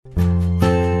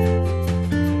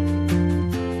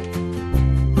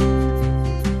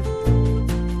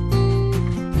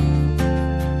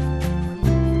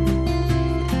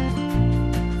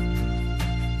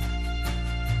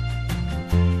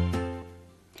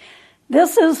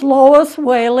This is Lois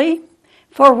Whaley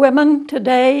for Women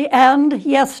Today and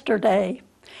Yesterday.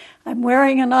 I'm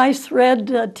wearing a nice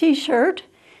red t-shirt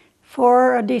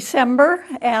for December,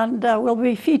 and we'll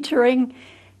be featuring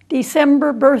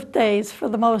December birthdays for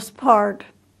the most part.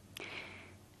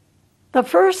 The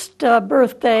first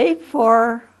birthday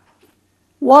for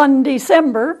 1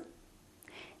 December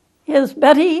is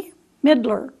Bette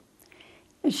Midler.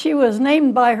 She was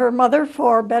named by her mother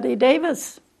for Bette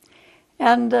Davis.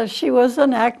 And she was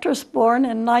an actress born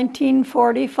in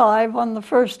 1945 on the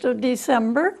 1st of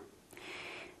December.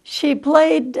 She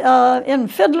played in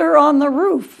Fiddler on the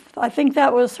Roof. I think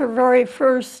that was her very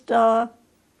first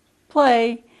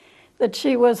play that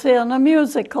she was in, a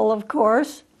musical, of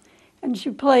course. And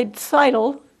she played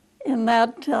Seidel in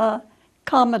that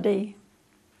comedy.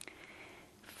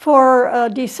 For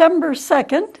December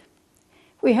 2nd,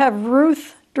 we have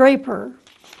Ruth Draper,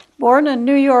 born in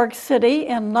New York City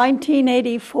in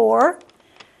 1984,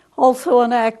 also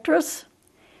an actress,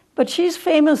 but she's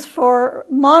famous for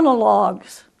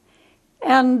monologues.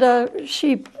 And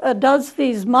she does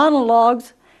these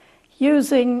monologues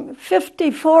using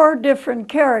 54 different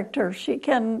characters. She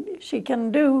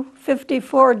can do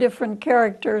 54 different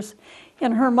characters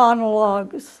in her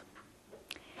monologues.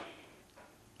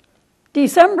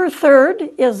 December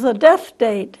 3rd is the death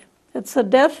date. It's the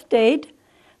death date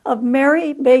of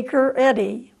Mary Baker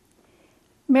Eddy.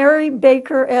 Mary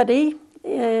Baker Eddy,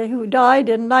 who died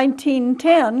in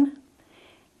 1910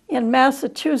 in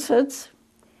Massachusetts,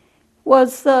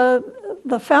 was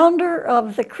the founder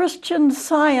of the Christian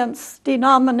Science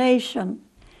denomination,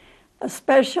 a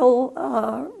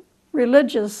special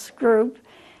religious group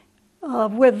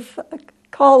with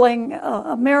calling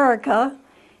America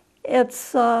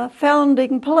its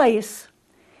founding place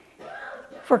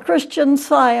for Christian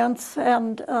Science,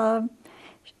 and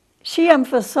she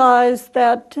emphasized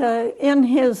that in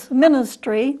his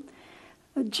ministry,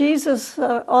 Jesus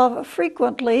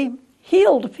frequently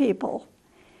healed people.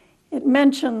 It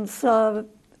mentions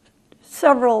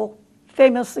several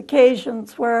famous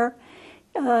occasions where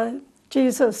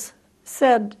Jesus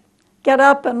said, "Get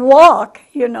up and walk,"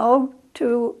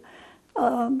 to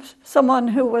someone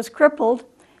who was crippled,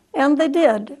 and they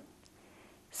did.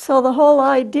 So the whole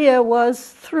idea was,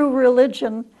 through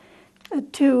religion,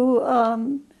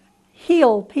 to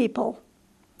heal people.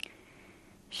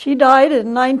 She died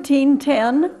in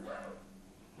 1910,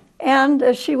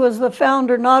 and she was the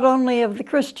founder not only of the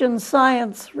Christian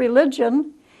Science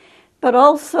religion, but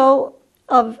also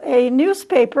of a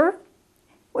newspaper,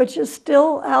 which is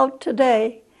still out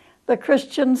today, the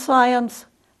Christian Science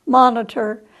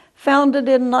Monitor, founded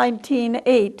in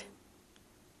 1908.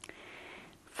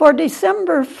 For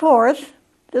December 4th,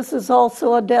 this is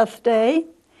also a death day,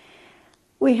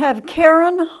 we have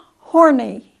Karen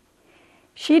Horney.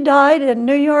 She died in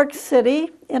New York City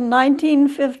in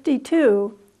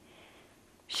 1952.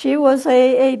 She was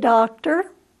a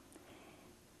doctor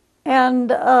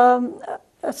and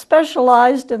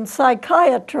specialized in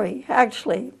psychiatry,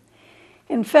 actually.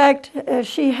 In fact,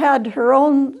 she had her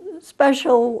own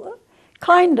special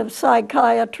kind of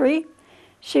psychiatry.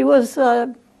 She was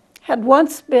had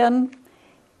once been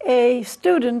a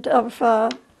student of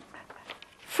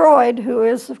Freud, who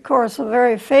is, of course, a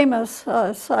very famous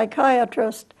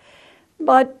psychiatrist,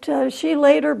 but she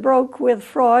later broke with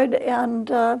Freud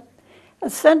and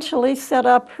essentially set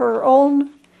up her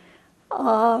own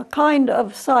kind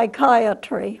of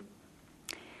psychiatry.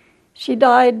 She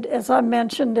died, as I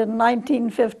mentioned, in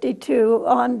 1952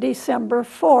 on December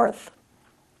 4th.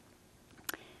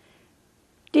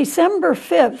 December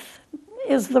 5th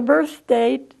is the birth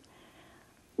date,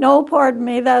 no, pardon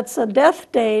me, that's a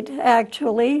death date,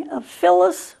 actually, of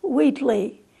Phyllis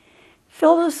Wheatley.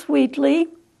 Phyllis Wheatley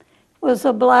was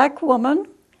a black woman,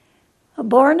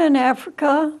 born in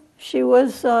Africa. She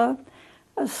was a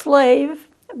slave,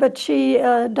 but she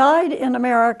died in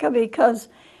America because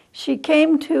she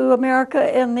came to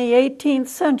America in the 18th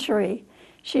century.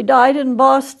 She died in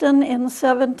Boston in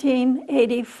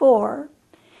 1784.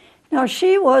 Now,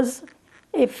 she was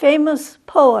a famous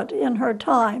poet in her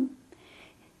time.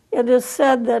 It is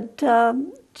said that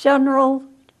General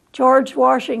George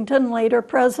Washington, later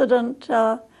President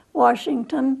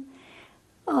Washington,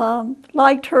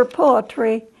 liked her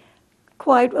poetry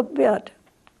quite a bit.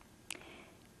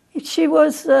 She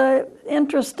was,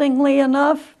 interestingly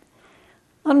enough,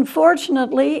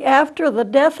 unfortunately, after the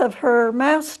death of her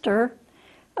master,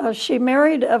 she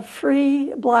married a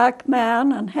free black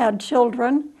man and had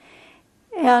children.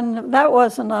 And that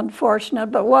wasn't unfortunate,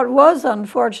 but what was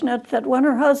unfortunate, that when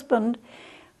her husband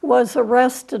was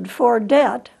arrested for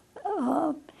debt,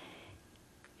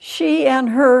 she and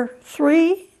her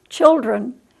 3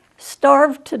 children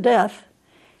starved to death.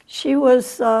 She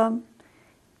was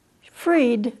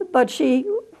freed, but she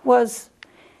was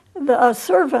a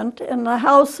servant in the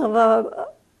house of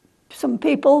some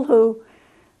people who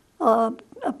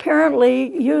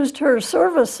apparently used her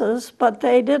services, but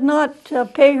they did not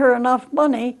pay her enough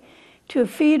money to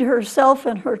feed herself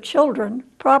and her children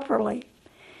properly.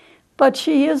 But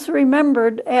she is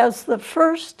remembered as the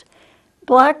first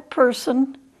black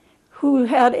person who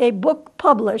had a book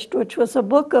published, which was a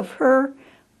book of her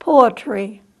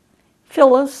poetry,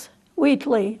 Phillis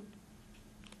Wheatley.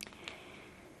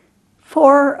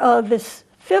 For this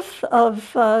 5th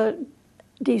of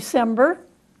December,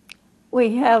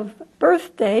 we have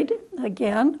birth date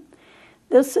again.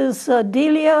 This is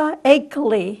Delia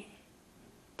Akeley.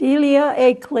 Delia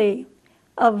Akeley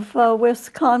of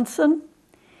Wisconsin,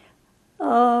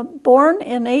 born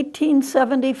in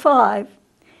 1875.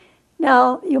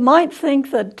 Now, you might think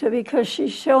that because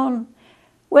she's shown,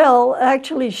 well,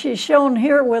 actually she's shown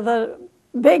here with a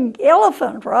big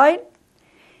elephant, right?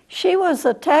 She was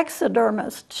a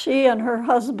taxidermist. She and her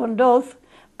husband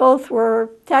both were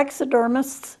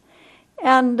taxidermists,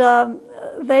 and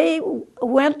they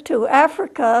went to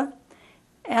Africa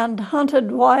and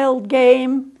hunted wild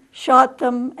game, shot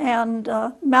them, and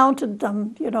mounted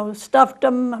them, stuffed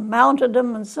them and mounted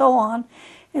them and so on.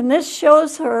 And this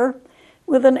shows her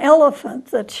with an elephant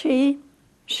that she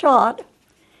shot.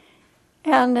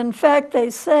 And in fact, they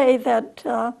say that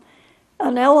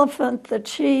an elephant that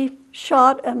she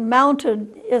shot and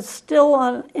mounted is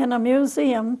still in a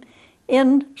museum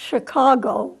in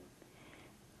Chicago.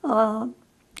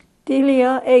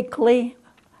 Delia Akeley,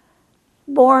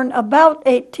 born about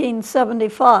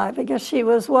 1875. I guess she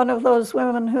was one of those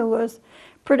women who was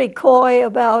pretty coy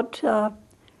about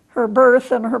her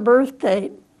birth and her birth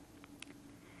date.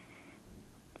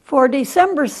 For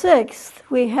December 6th,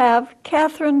 we have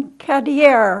Catherine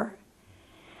Cadier,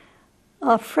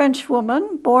 a French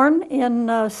woman born in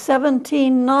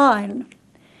 1709.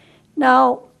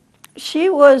 Now, she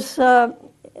was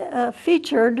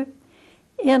featured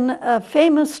in a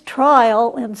famous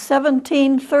trial in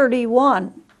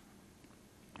 1731.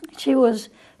 She was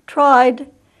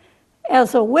tried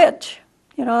as a witch.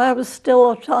 That was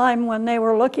still a time when they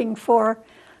were looking for,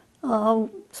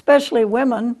 especially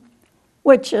women,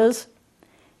 witches.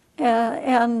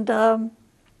 And of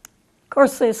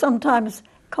course, they sometimes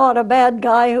caught a bad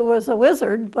guy who was a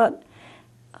wizard, but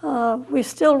we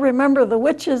still remember the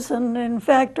witches. And in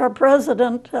fact, our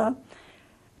president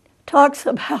talks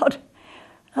about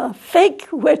fake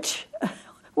witch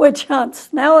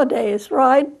hunts nowadays,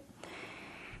 right?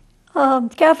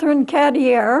 Catherine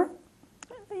Cadier,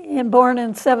 born in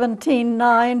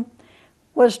 1709,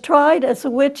 was tried as a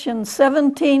witch in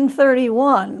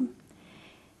 1731.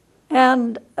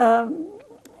 And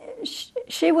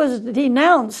she was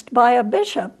denounced by a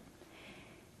bishop.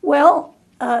 Well,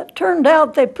 turned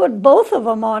out they put both of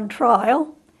them on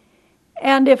trial,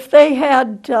 and if they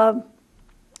had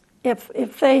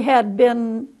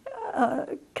been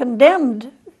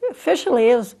condemned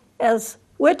officially as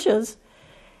witches,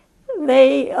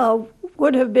 they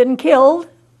would have been killed,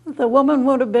 the woman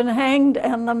would have been hanged,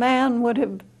 and the man would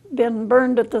have been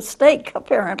burned at the stake,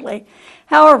 apparently.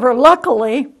 However,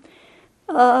 luckily,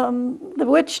 the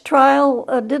witch trial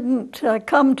didn't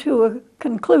come to a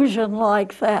conclusion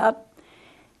like that.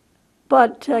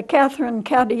 But Catherine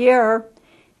Cadier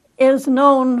is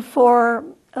known for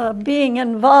being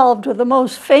involved with the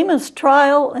most famous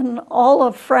trial in all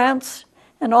of France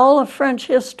and all of French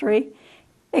history,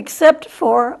 except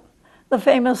for the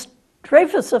famous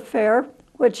Dreyfus Affair,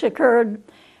 which occurred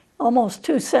almost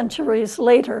 2 centuries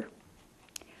later.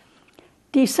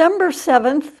 December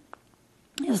 7th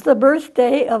is the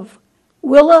birthday of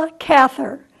Willa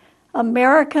Cather,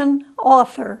 American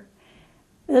author.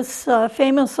 This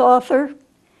famous author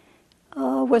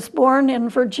was born in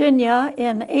Virginia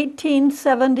in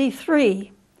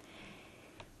 1873.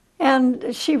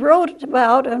 And she wrote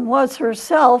about and was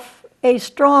herself a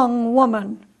strong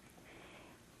woman.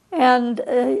 And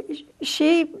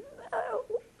she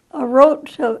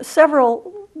wrote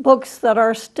several books that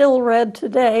are still read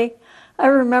today. I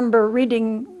remember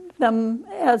reading them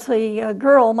as a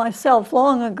girl myself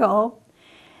long ago.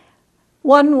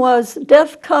 One was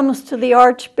Death Comes to the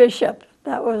Archbishop.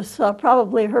 That was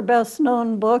probably her best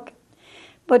known book.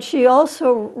 But she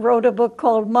also wrote a book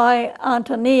called My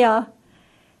Antonia,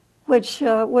 which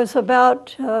was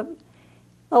about a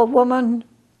woman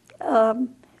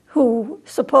who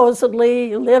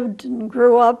supposedly lived and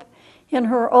grew up in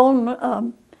her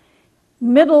own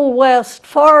Middle West,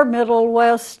 far Middle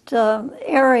West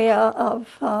area of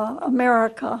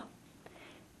America.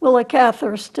 Willa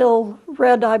Cather still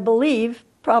read, I believe,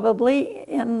 probably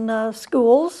in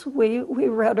schools. We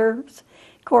read her, of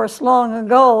course, long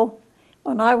ago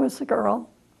when I was a girl.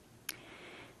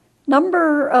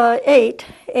 Number 8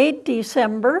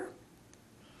 December,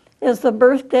 is the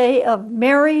birthday of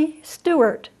Mary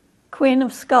Stuart, Queen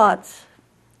of Scots.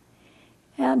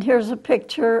 And here's a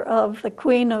picture of the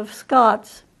Queen of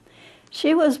Scots.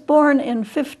 She was born in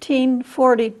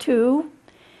 1542,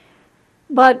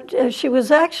 but she was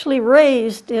actually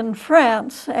raised in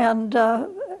France, and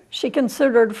she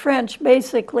considered French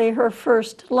basically her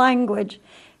first language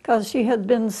because she had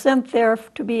been sent there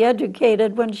to be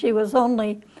educated when she was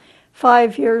only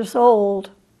 5 years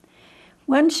old.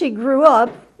 When she grew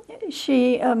up,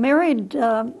 she married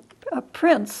a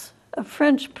prince, a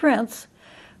French prince,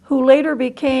 who later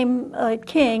became a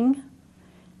king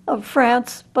of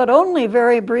France, but only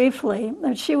very briefly.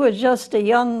 And she was just a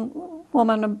young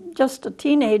woman, just a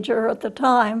teenager at the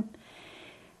time.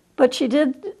 But she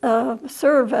did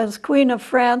serve as Queen of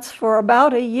France for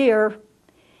about a year,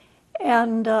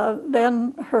 and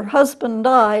then her husband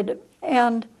died.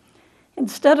 And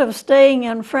instead of staying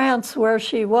in France where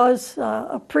she was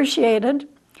appreciated,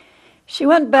 she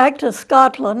went back to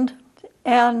Scotland,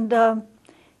 and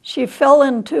she fell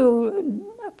into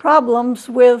problems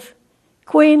with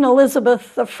Queen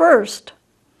Elizabeth I.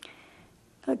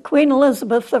 Queen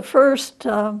Elizabeth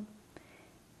I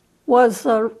was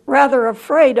rather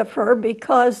afraid of her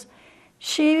because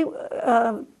she,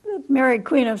 Mary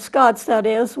Queen of Scots that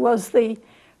is, was the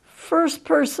first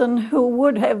person who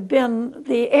would have been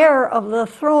the heir of the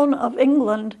throne of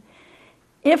England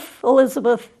if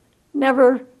Elizabeth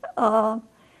never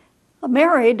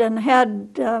married and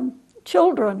had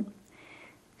children.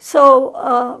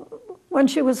 So when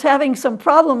she was having some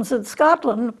problems in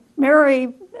Scotland,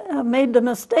 Mary made the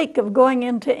mistake of going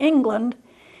into England,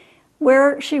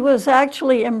 where she was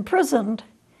actually imprisoned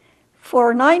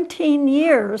for 19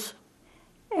 years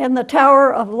in the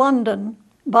Tower of London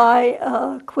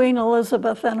by Queen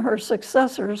Elizabeth and her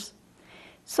successors.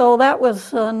 So that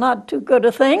was not too good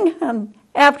a thing. And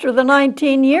after the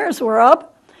 19 years were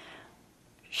up,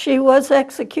 she was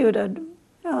executed.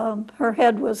 Her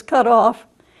head was cut off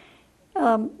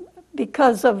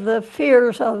because of the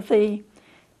fears of the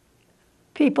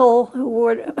people who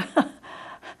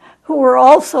were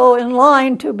also in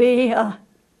line to be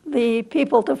the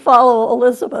people to follow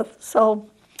Elizabeth. So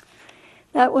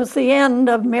that was the end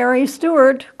of Mary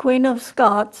Stuart, Queen of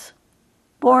Scots,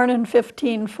 born in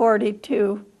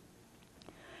 1542.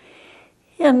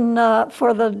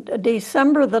 For the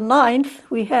December the 9th,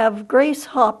 we have Grace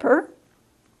Hopper,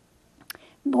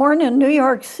 born in New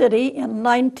York City in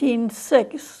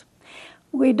 1906.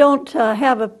 We don't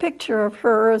have a picture of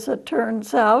her, as it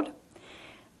turns out,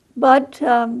 but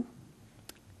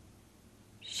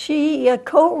she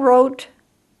co-wrote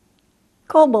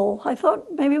Coble. I thought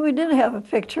maybe we did have a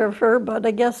picture of her, but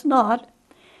I guess not.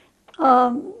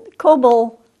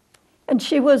 Coble, and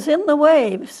she was in the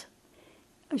waves.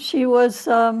 She was,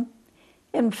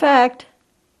 in fact,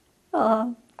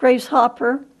 Grace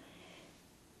Hopper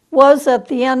was at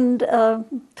the end,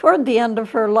 toward the end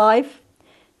of her life,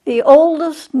 the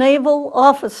oldest naval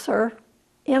officer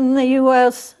in the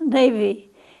U.S. Navy.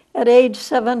 At age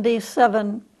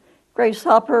 77, Grace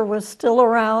Hopper was still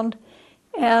around,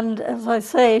 and as I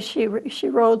say, she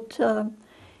wrote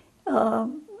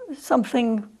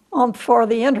something for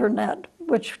the internet,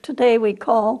 which today we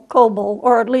call Coble,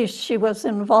 or at least she was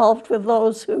involved with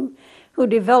those who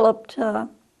developed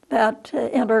that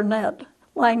internet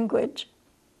language.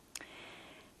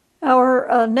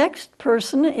 Our next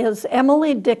person is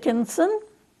Emily Dickinson.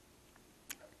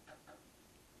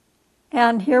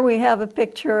 And here we have a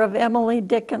picture of Emily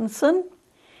Dickinson,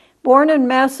 born in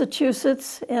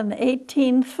Massachusetts in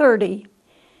 1830.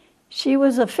 She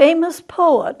was a famous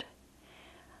poet,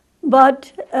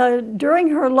 but during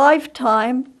her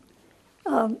lifetime,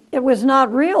 it was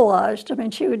not realized. I mean,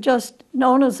 she was just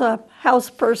known as a house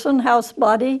person,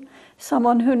 housebody,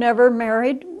 someone who never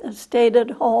married, stayed at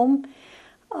home,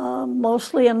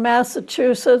 mostly in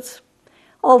Massachusetts,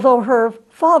 although her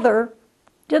father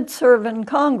did serve in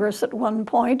Congress at one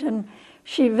point, and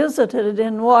she visited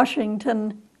in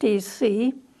Washington,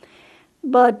 D.C.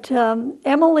 But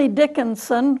Emily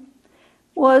Dickinson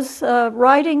was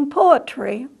writing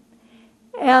poetry,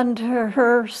 and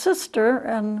her sister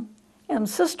and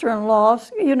sister-in-law,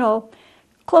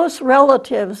 close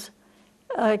relatives,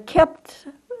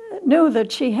 knew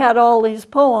that she had all these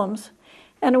poems.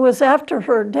 And it was after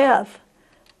her death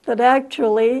that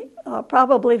actually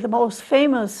probably the most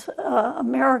famous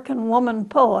American woman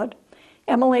poet,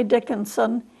 Emily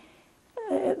Dickinson,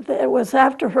 it was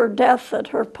after her death that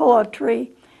her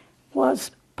poetry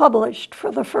was published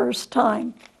for the first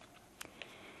time.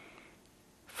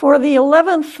 For the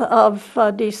 11th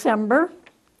of December,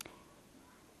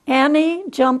 Annie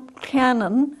Jump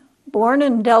Cannon, born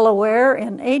in Delaware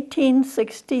in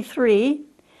 1863,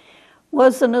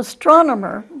 was an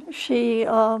astronomer. She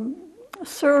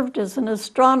served as an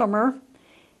astronomer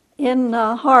in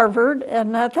Harvard,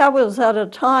 and that was at a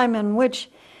time in which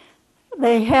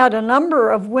they had a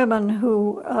number of women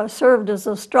who served as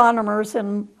astronomers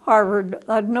in Harvard.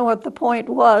 I don't know what the point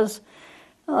was.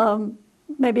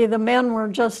 Maybe the men were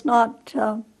just not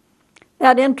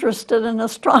that interested in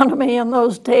astronomy in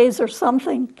those days or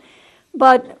something.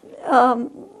 But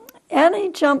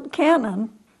Annie Jump Cannon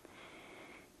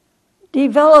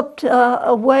developed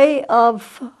a way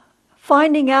of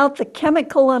finding out the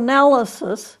chemical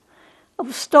analysis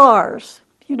of stars,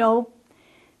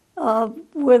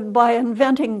 by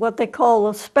inventing what they call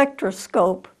a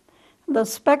spectroscope. The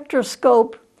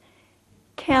spectroscope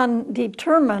can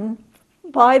determine,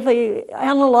 by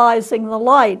analyzing the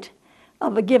light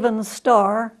of a given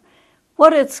star,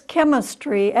 what its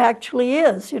chemistry actually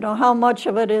is, how much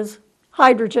of it is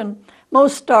hydrogen.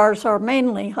 Most stars are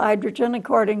mainly hydrogen,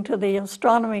 according to the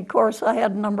astronomy course I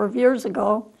had a number of years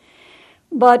ago.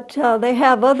 But they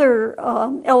have other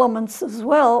elements as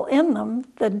well in them.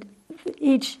 That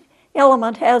each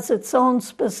element has its own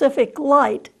specific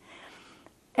light.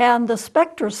 And the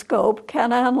spectroscope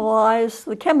can analyze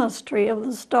the chemistry of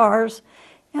the stars.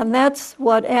 And that's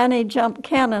what Annie Jump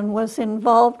Cannon was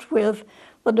involved with,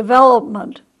 the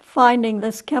development, finding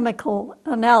this chemical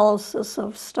analysis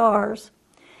of stars.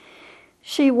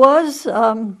 She was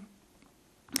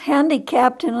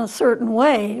handicapped in a certain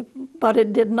way, but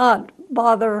it did not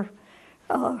bother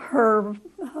her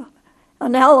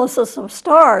analysis of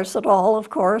stars at all, of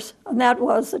course, and that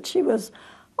was that she was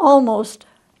almost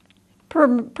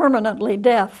permanently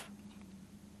deaf.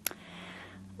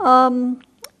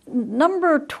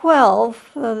 Number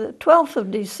 12, the 12th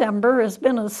of December, has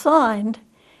been assigned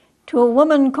to a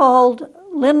woman called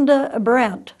Linda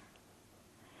Brandt.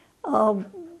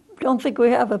 Don't think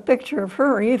we have a picture of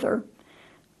her either.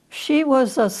 She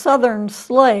was a Southern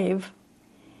slave,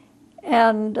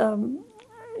 and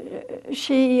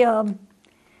she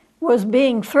was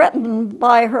being threatened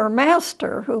by her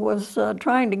master, who was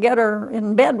trying to get her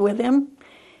in bed with him,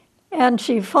 and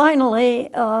she finally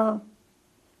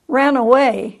ran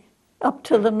away up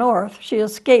to the north. She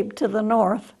escaped to the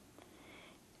north.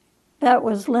 That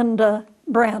was Linda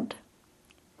Brandt.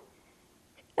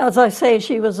 As I say,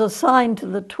 she was assigned to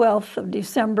the 12th of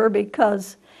December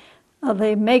because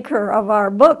the maker of our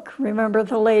book, Remember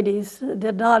the Ladies,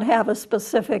 did not have a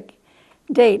specific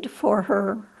date for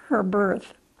her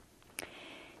birth.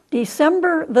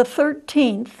 December the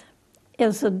 13th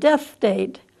is the death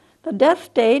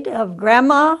date of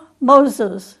Grandma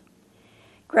Moses.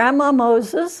 Grandma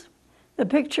Moses, the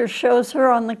picture shows her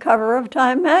on the cover of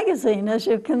Time magazine, as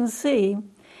you can see.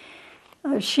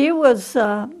 She was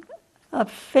a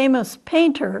famous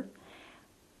painter,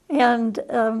 and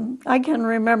I can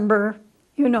remember,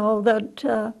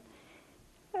 that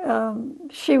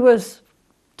she was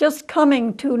just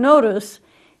coming to notice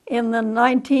in the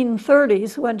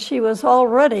 1930s when she was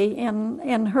already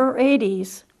in her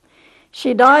 80s.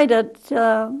 She died at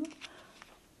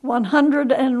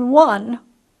 101,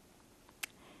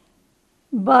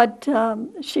 but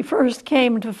she first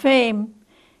came to fame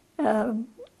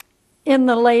in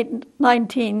the late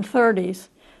 1930s.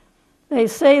 They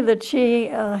say that she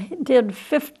did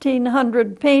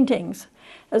 1,500 paintings.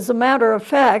 As a matter of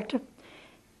fact,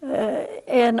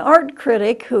 an art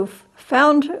critic who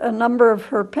found a number of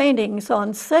her paintings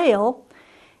on sale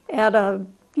at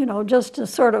just a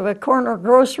sort of a corner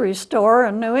grocery store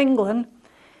in New England,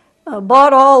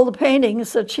 bought all the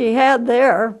paintings that she had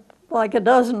there, like a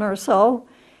dozen or so,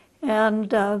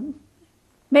 and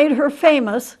made her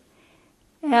famous.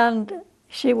 And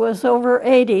she was over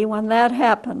 80 when that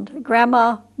happened.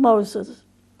 Grandma Moses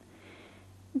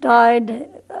died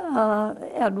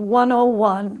at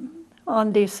 101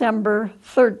 on December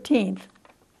 13th.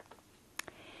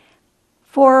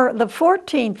 For the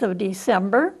 14th of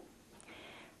December,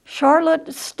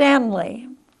 Charlotte Stanley,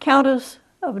 Countess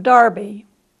of Derby.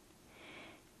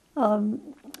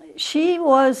 She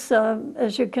was,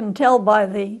 as you can tell by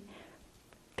the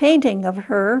painting of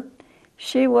her,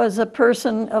 she was a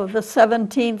person of the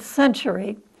 17th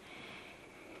century.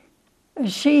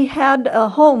 She had a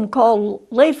home called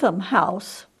Latham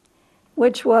House,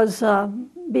 which was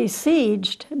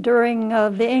besieged during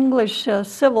the English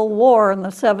Civil War in the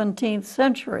 17th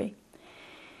century.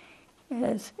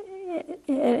 In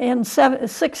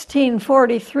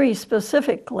 1643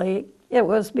 specifically, it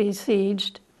was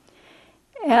besieged.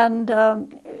 And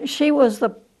she was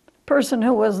the person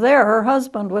who was there. Her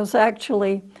husband was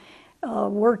actually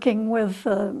working with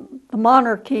the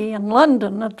monarchy in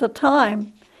London at the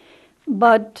time.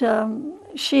 But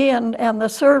she and the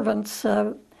servants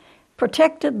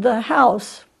protected the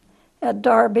house at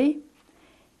Derby,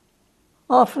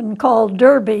 often called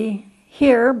Derby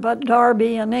here, but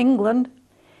Derby in England,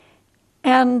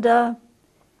 and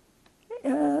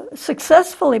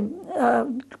successfully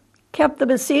kept the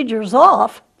besiegers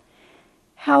off.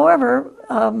 However,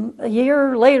 a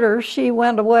year later, she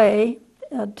went away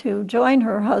to join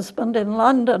her husband in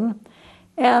London,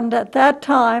 and at that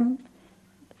time,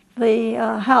 the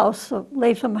house,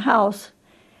 Latham House,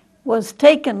 was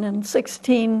taken in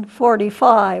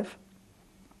 1645.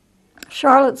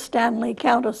 Charlotte Stanley,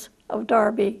 Countess of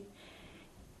Derby.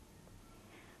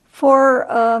 For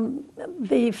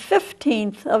the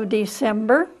 15th of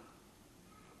December,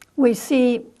 we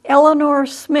see Eleanor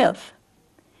Smith.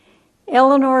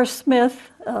 Eleanor Smith,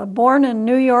 born in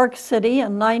New York City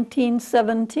in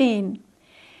 1917.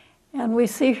 And we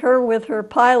see her with her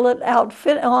pilot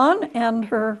outfit on and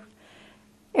her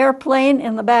airplane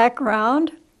in the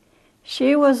background.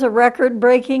 She was a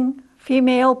record-breaking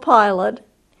female pilot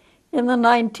in the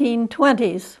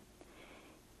 1920s.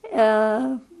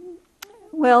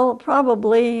 Well,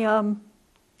 probably,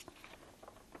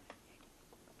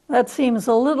 that seems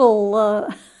a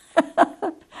little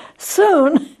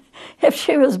soon. If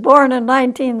she was born in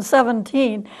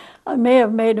 1917, I may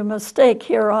have made a mistake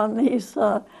here on these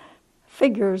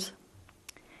figures.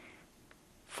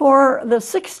 For the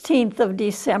 16th of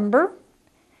December,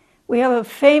 we have a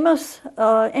famous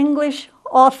English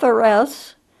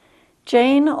authoress,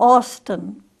 Jane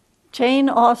Austen. Jane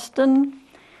Austen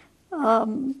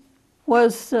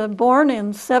was born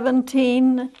in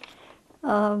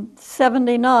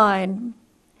 1779,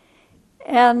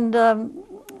 and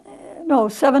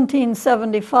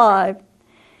 1775,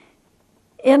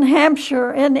 in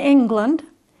Hampshire, in England.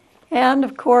 And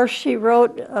of course, she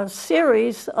wrote a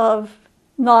series of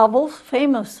novels,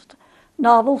 famous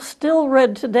novels, still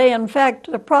read today. In fact,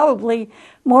 they're probably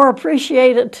more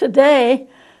appreciated today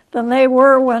than they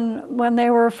were when they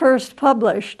were first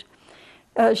published.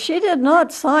 She did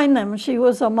not sign them. She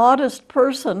was a modest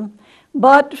person,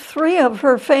 but 3 of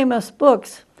her famous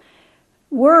books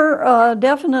were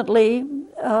definitely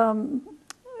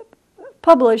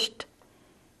published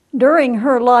during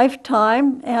her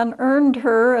lifetime and earned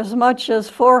her as much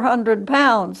as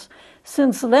 £400.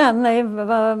 Since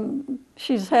then,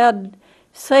 she's had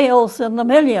sales in the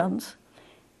millions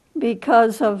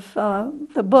because of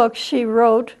the books she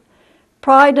wrote.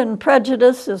 Pride and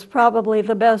Prejudice is probably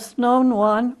the best known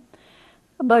one,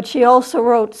 but she also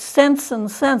wrote Sense and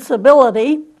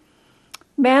Sensibility,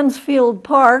 Mansfield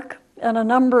Park, and a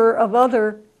number of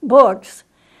other books.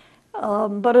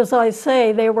 But as I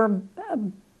say, they were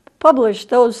published,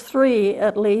 those 3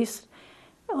 at least,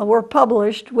 were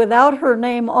published without her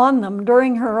name on them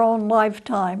during her own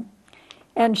lifetime.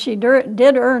 And she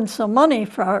did earn some money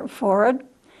for it,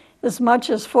 as much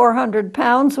as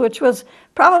 £400, which was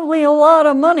probably a lot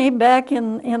of money back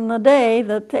in the day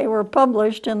that they were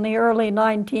published in the early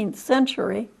 19th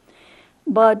century.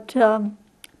 But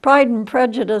Pride and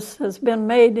Prejudice has been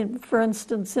made, for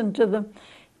instance, into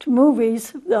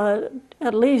movies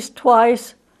at least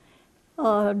twice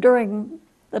during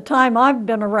the time I've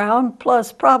been around,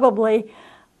 plus probably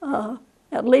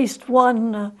at least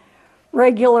one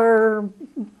regular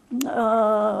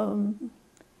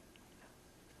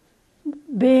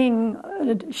being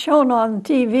shown on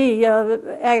TV,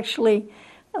 actually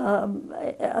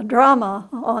a drama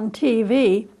on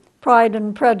TV, Pride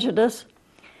and Prejudice,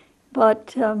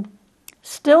 but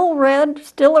still read,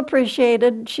 still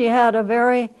appreciated. She had a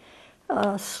very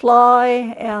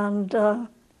sly and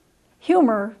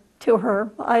humor to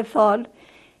her, I thought,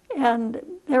 and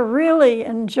they're really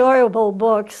enjoyable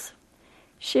books.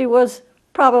 She was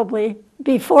probably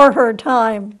before her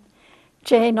time,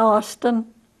 Jane Austen,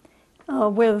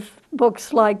 with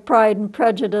books like Pride and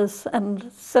Prejudice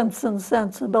and Sense and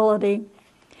Sensibility.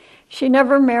 She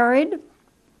never married,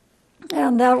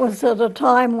 and that was at a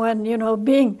time when,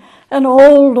 being an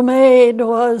old maid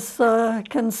was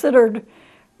considered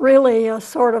really a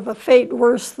sort of a fate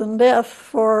worse than death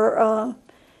for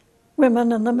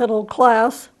women in the middle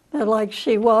class, like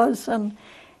she was, and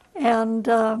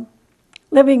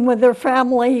living with their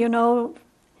family,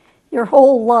 your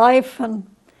whole life,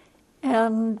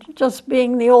 and just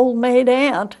being the old maid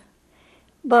aunt.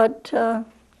 But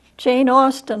Jane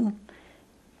Austen's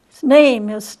name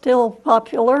is still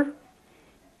popular,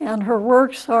 and her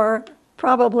works are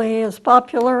probably as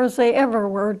popular as they ever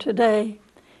were today.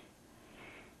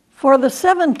 For the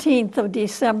 17th of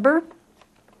December,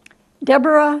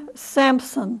 Deborah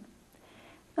Sampson,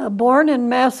 born in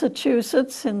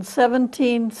Massachusetts in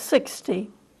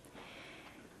 1760.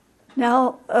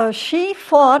 Now, she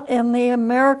fought in the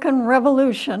American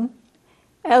Revolution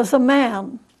as a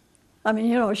man. I mean,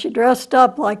 you know, she dressed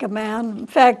up like a man. In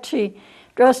fact, she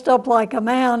dressed up like a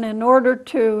man in order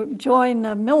to join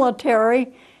the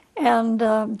military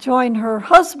and join her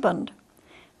husband.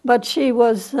 But she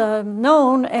was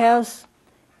known as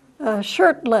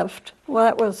Shirtlift. Well,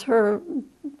 that was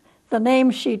the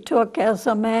name she took as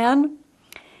a man.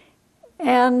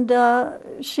 And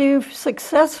she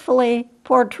successfully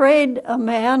portrayed a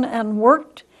man and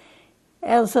worked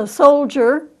as a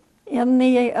soldier in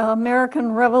the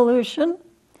American Revolution.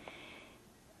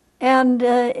 And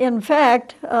in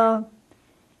fact,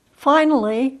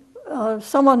 finally,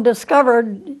 someone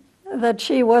discovered that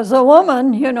she was a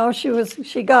woman. You know,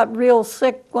 she got real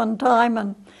sick one time,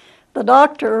 and the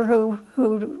doctor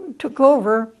who took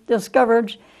over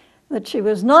discovered that she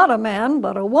was not a man,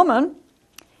 but a woman.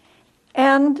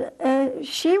 And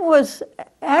she was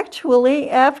actually,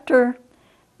 after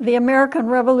the American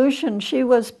Revolution, she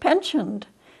was pensioned.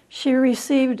 She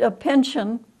received a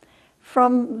pension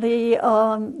from the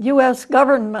U.S.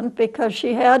 government because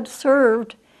she had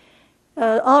served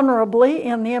honorably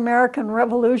in the American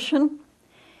Revolution.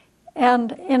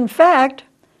 And in fact,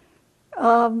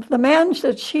 the man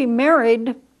that she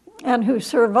married and who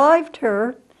survived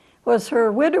her was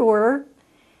her widower.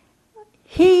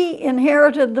 He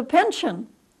inherited the pension.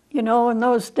 You know, in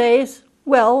those days,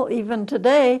 well, even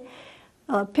today,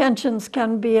 pensions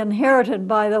can be inherited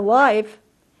by the wife,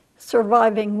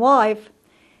 surviving wife.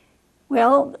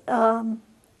 Well,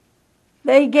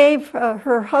 they gave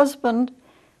her husband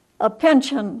a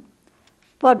pension.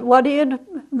 But what do you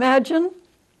imagine?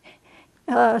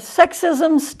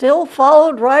 Sexism still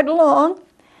followed right along.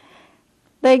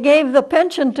 They gave the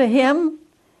pension to him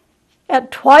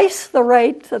at twice the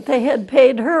rate that they had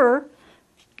paid her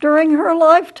during her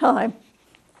lifetime.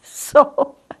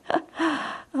 So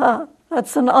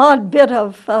that's an odd bit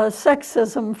of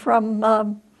sexism from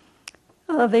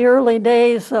the early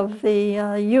days of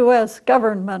the U.S.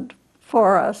 government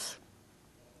for us.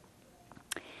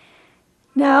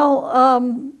 Now,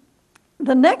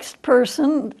 the next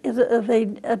person, is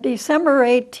December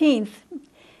 18th,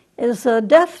 is a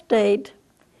death date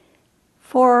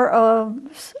for a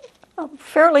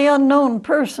fairly unknown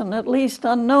person, at least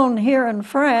unknown here in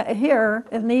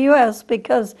the U.S.,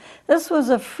 because this was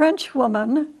a French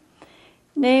woman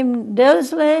named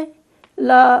Desley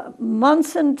La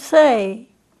Monsense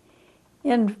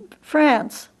in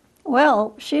France.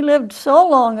 Well, she lived so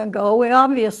long ago, we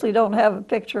obviously don't have a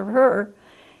picture of her.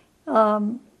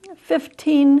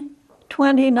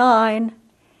 1529,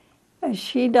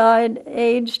 she died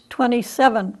aged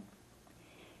 27.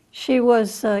 She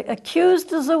was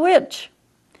accused as a witch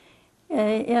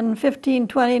in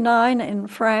 1529 in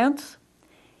France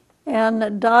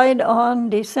and died on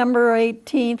December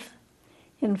 18th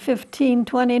in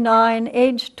 1529,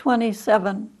 aged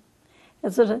 27.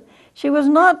 She was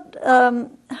not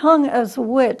hung as a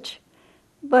witch,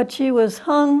 but she was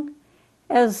hung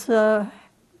as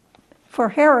for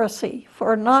heresy,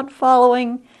 for not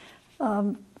following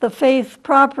the faith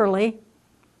properly,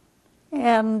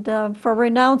 and for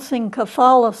renouncing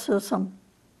Catholicism.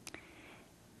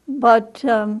 But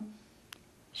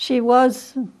she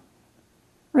was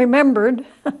remembered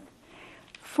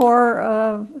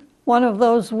for one of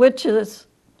those witches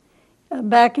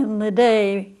back in the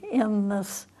day in the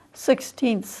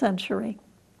 16th century.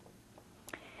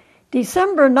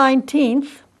 December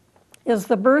 19th is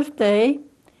the birthday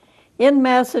in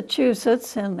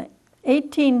Massachusetts in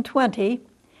 1820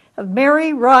 of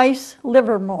Mary Rice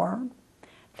Livermore.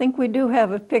 I think we do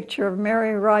have a picture of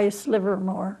Mary Rice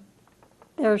Livermore.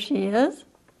 There she is.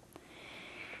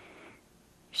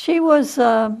 She was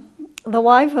the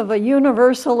wife of a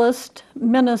Universalist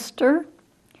minister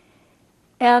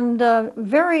and a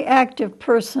very active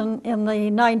person in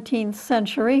the 19th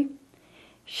century.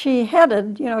 She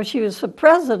headed, she was the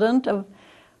president of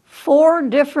 4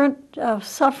 different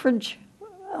suffrage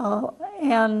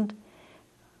and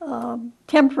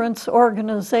temperance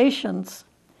organizations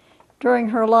during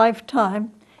her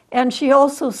lifetime. And she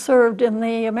also served in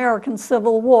the American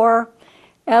Civil War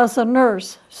as a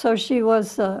nurse. So she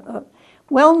was a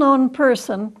well-known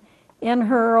person in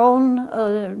her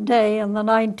own day in the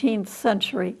 19th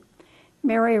century,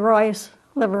 Mary Rice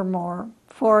Livermore,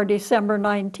 for December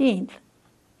 19th.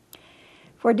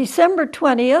 For December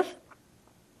 20th,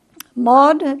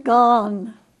 Maud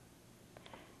Gonne,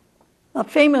 a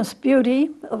famous beauty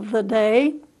of the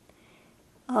day,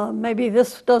 Maybe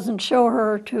this doesn't show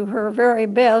her to her very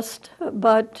best,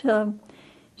 but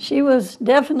she was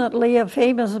definitely a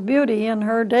famous beauty in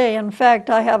her day. In fact,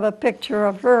 I have a picture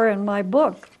of her in my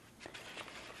book,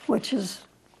 which is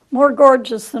more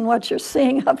gorgeous than what you're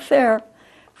seeing up there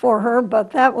for her,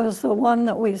 but that was the one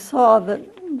that we saw that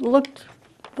looked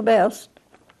the best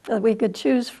that we could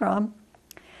choose from.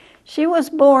 She was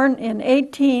born in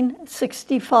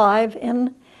 1865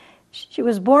 she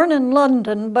was born in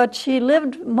London, but she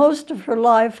lived most of her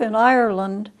life in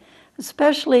Ireland,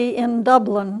 especially in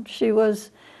Dublin. She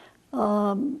was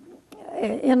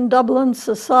in Dublin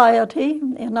society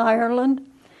in Ireland,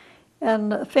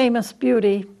 and a famous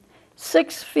beauty,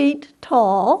 6 feet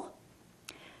tall.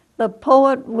 The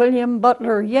poet William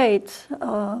Butler Yeats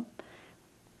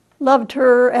loved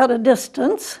her at a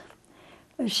distance.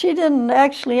 She didn't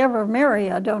actually ever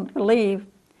marry, I don't believe,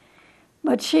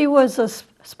 but she was a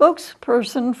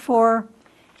spokesperson for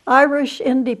Irish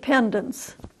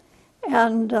independence,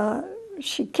 and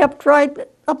she kept right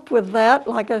up with that,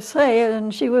 like I say,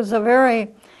 and she was a very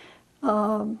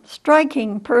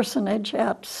striking personage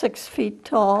at 6 feet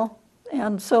tall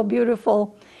and so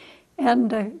beautiful,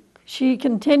 and she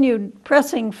continued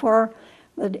pressing for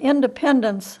the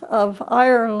independence of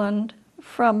Ireland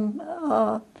from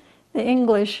the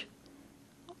English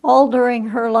all during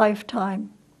her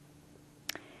lifetime.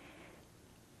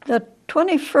 The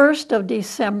 21st of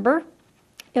December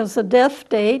is the death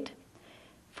date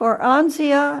for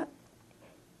Anzia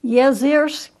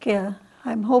Jezierska.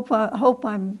 I hope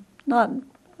I'm not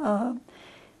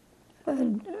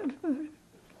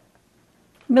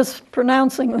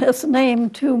mispronouncing this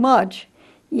name too much.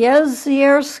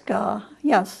 Jezierska,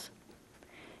 yes.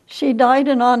 She died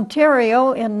in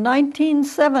Ontario in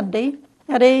 1970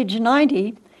 at age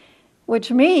 90,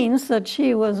 which means that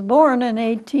she was born in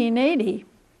 1880.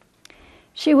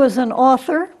 She was an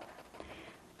author.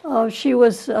 She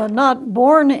was not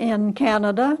born in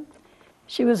Canada.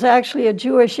 She was actually a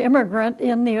Jewish immigrant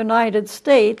in the United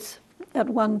States at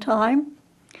one time.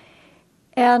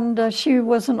 And she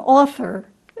was an author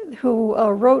who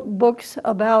wrote books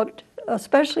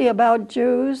especially about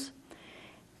Jews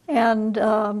and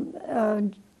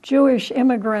Jewish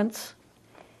immigrants,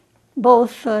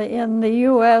 both in the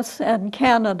US and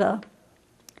Canada.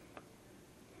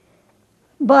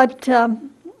 But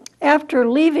after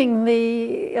leaving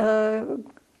the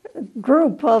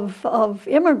group of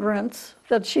immigrants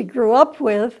that she grew up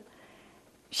with,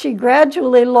 she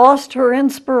gradually lost her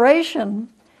inspiration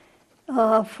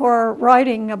for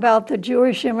writing about the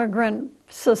Jewish immigrant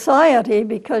society,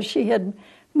 because she had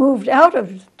moved out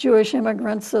of Jewish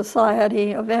immigrant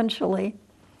society eventually.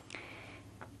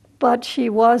 But she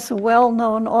was a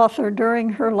well-known author during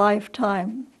her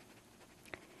lifetime.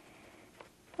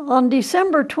 On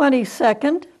December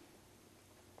 22nd,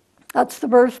 that's the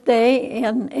birthday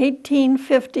in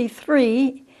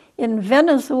 1853 in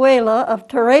Venezuela of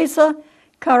Teresa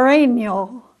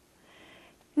Carreño.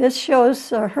 This shows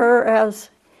her as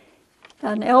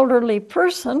an elderly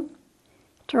person,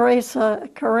 Teresa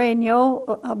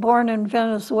Carreño, born in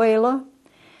Venezuela.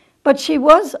 But she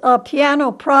was a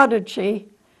piano prodigy,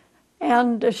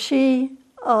 and she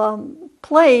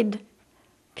played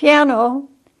piano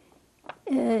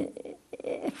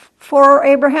for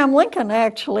Abraham Lincoln,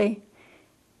 actually.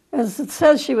 As it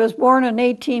says, she was born in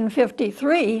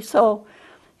 1853, so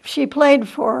if she played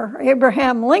for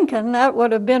Abraham Lincoln, that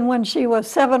would have been when she was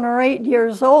 7 or 8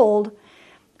 years old.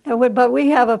 But we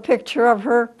have a picture of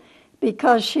her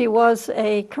because she was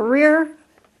a career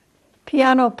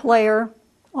piano player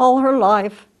all her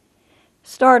life,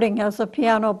 starting as a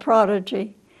piano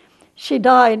prodigy. She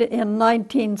died in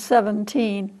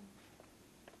 1917.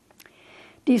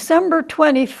 December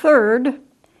 23rd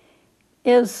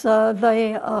is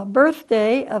the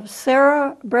birthday of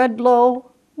Sarah Breadlow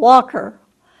Walker,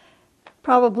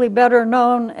 probably better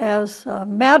known as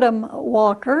Madam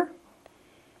Walker.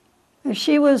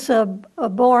 She was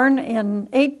born in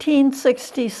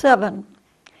 1867.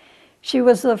 She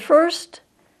was the first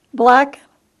black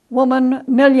woman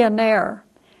millionaire.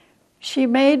 She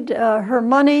made her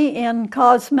money in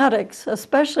cosmetics,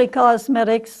 especially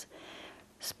cosmetics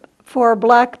for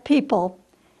black people,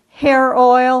 hair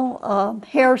oil,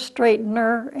 hair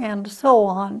straightener, and so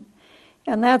on.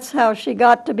 And that's how she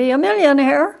got to be a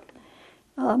millionaire,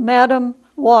 Madam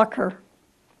Walker.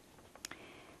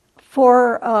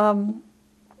 For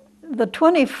the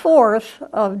 24th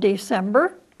of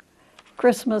December,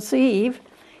 Christmas Eve,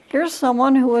 here's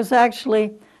someone who was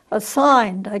actually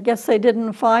assigned. I guess they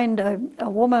didn't find a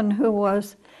woman who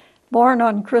was born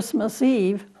on Christmas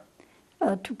Eve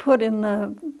to put in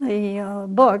the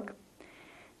book.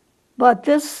 But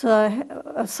this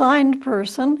assigned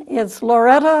person is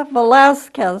Loretta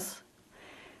Velázquez.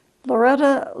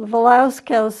 Loretta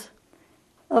Velázquez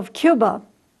of Cuba.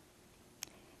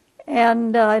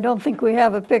 And I don't think we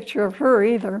have a picture of her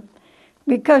either,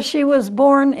 because she was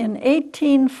born in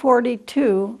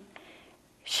 1842.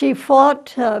 She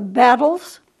fought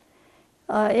battles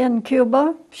in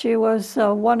Cuba. She was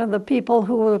one of the people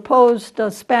who opposed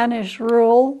Spanish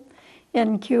rule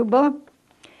in Cuba.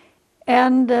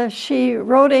 And she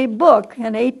wrote a book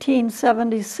in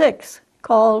 1876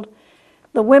 called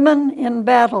The Women in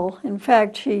Battle. In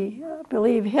fact, she, I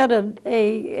believe, headed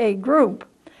a group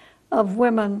of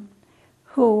women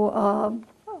who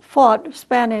fought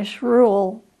Spanish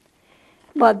rule.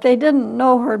 But they didn't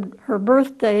know her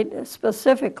birth date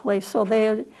specifically, so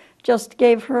they just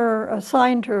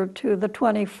assigned her to the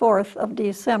 24th of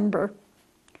December.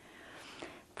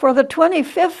 For the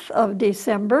 25th of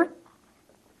December,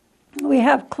 we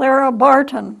have Clara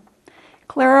Barton.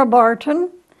 Clara Barton,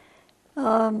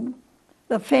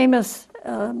 the famous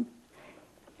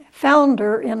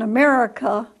founder in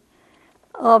America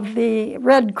of the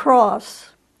Red Cross.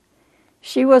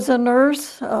 She was a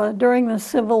nurse during the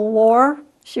Civil War.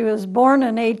 She was born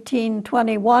in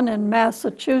 1821 in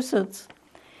Massachusetts.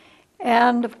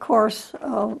 And of course,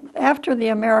 after the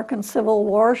American Civil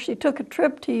War, she took a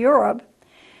trip to Europe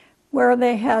where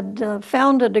they had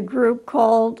founded a group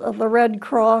called the Red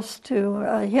Cross to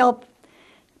help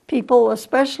people,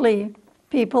 especially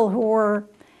people who were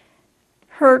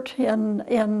hurt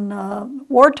in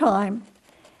wartime.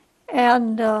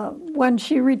 And when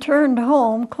she returned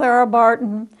home, Clara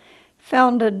Barton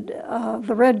founded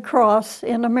the Red Cross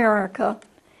in America.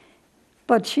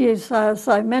 But she, as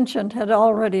I mentioned, had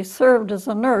already served as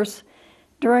a nurse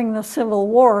during the Civil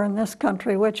War in this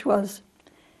country, which was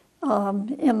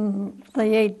in the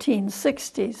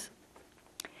 1860s.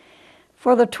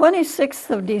 For the 26th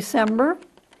of December,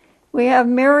 we have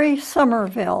Mary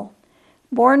Somerville,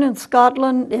 born in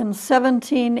Scotland in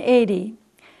 1780.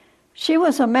 She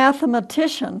was a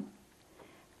mathematician,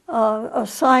 a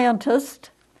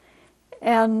scientist,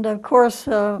 and of course,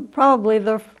 probably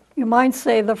you might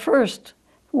say the first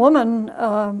woman,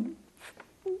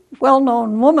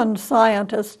 well-known woman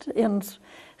scientist in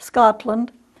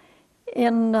Scotland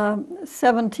in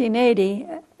 1780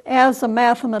 as a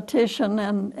mathematician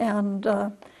and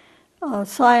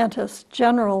scientist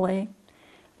generally.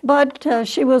 But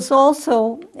she was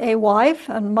also a wife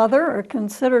and mother, or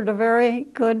considered a very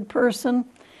good person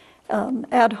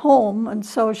at home, and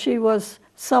so she was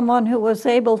someone who was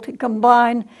able to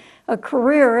combine a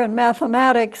career in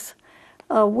mathematics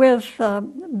with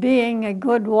being a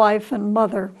good wife and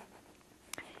mother.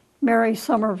 Mary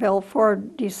Somerville for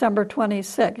December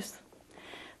 26th.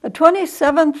 The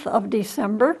 27th of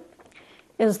December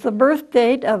is the birth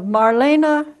date of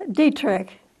Marlene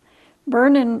Dietrich,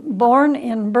 born in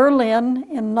Berlin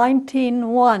in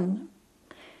 1901,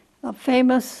 a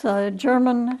famous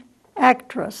German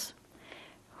actress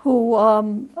who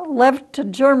left to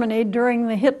Germany during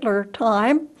the Hitler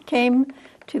time, came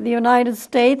to the United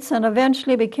States, and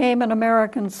eventually became an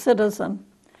American citizen.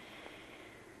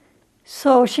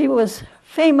 So she was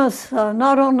famous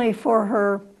not only for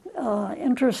her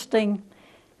interesting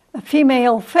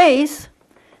female face,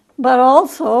 but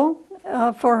also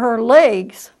for her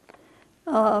legs.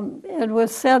 It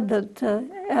was said that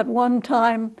at one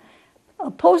time a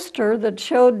poster that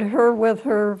showed her with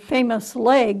her famous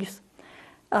legs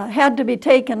had to be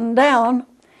taken down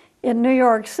in New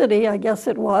York City, I guess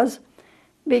it was,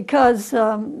 because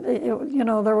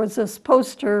there was this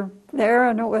poster there,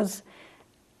 and it was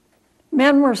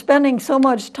men were spending so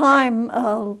much time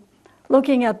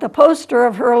looking at the poster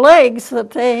of her legs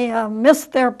that they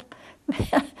missed their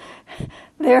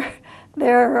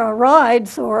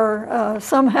rides, or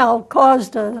somehow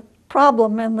caused a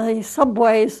problem in the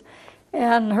subways,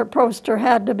 and her poster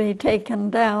had to be taken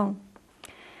down.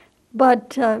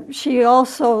 But she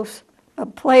also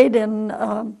played in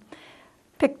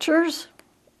pictures,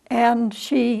 and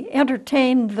she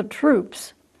entertained the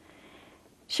troops.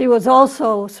 She was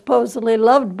also supposedly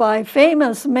loved by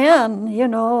famous men, a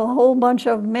whole bunch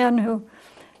of men who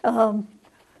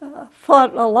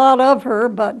thought a lot of her,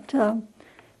 but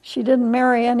she didn't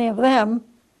marry any of them.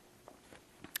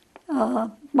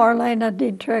 Marlene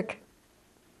Dietrich.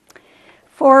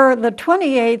 For the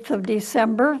 28th of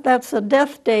December, that's a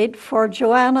death date for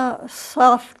Joanna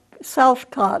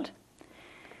Southcott.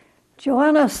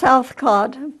 Joanna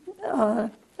Southcott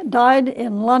died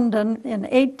in London in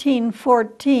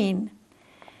 1814.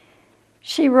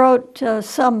 She wrote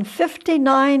some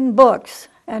 59 books,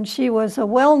 and she was a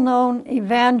well-known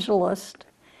evangelist.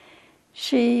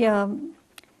 She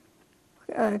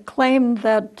claimed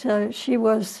that she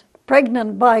was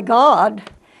pregnant by God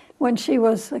when she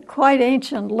was a quite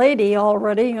ancient lady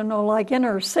already, like in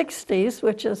her 60s,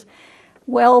 which is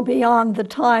well beyond the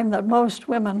time that most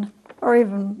women are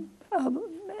even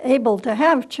able to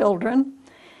have children.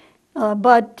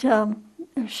 But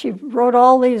she wrote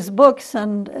all these books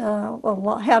and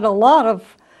had a lot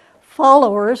of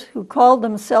followers who called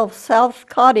themselves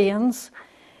Southcottians,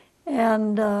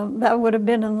 and that would have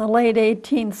been in the late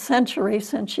 18th century,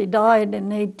 since she died in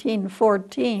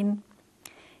 1814,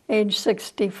 age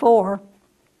 64.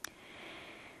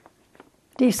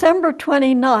 December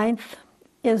 29th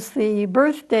is the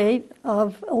birth date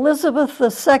of Elizabeth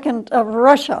II of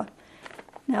Russia.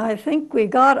 Now, I think we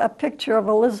got a picture of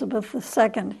Elizabeth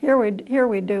II. Here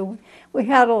we do. We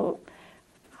had a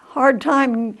hard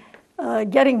time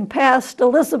getting past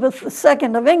Elizabeth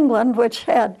II of England, which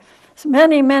had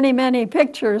many, many, many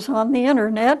pictures on the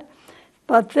internet.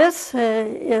 But this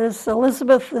is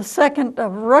Elizabeth II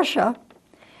of Russia.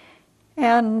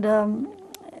 And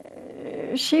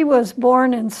she was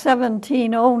born in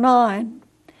 1709,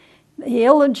 the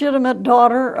illegitimate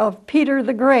daughter of Peter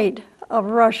the Great of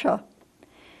Russia.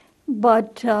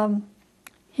 But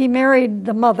he married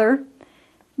the mother,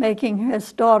 making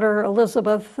his daughter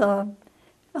Elizabeth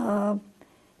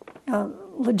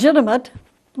legitimate,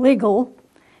 legal,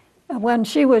 when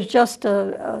she was just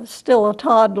still a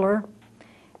toddler.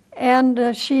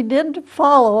 And she did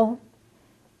follow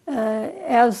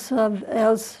as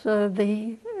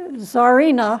the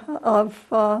Tsarina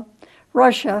of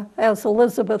Russia, as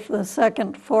Elizabeth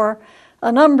II, for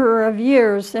a number of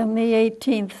years in the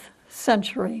 18th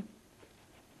century.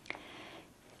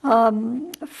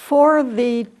 For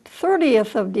the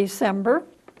 30th of December,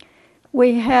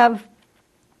 we have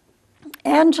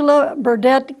Angela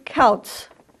Burdett Coutts.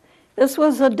 This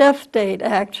was a death date,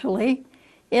 actually,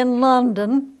 in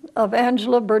London, of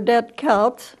Angela Burdett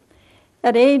Coutts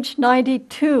at age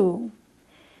 92.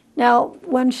 Now,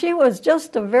 when she was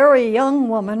just a very young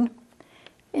woman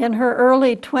in her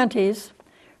early 20s,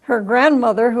 her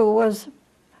grandmother, who was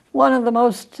one of the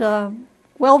most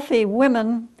wealthy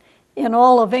women in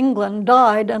all of England,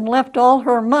 died and left all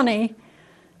her money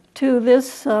to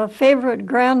this favorite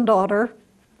granddaughter,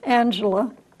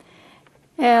 Angela.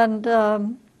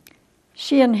 And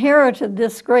she inherited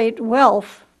this great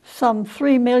wealth, some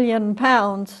 £3 million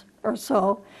or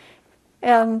so,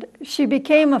 and she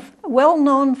became a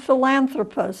well-known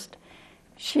philanthropist.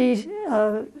 She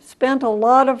spent a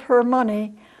lot of her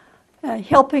money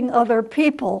helping other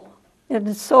people.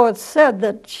 And so it's said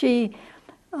that she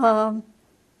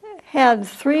had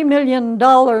 $3 million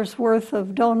worth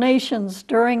of donations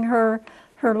during her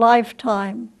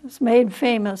lifetime. Was made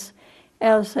famous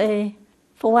as a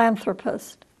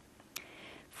philanthropist.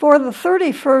 For the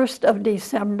 31st of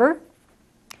December,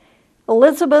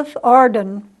 Elizabeth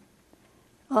Arden,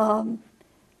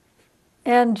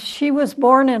 and she was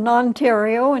born in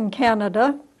Ontario in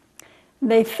Canada,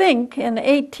 they think in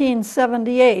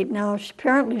 1878. Now,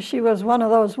 apparently she was one of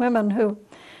those women who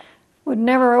would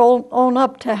never own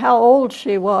up to how old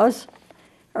she was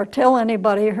or tell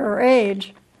anybody her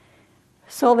age.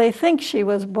 So they think she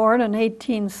was born in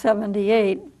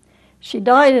 1878. She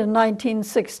died in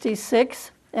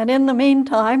 1966, and in the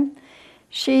meantime,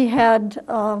 she had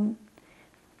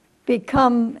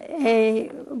become a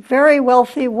very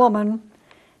wealthy woman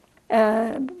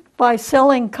by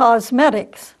selling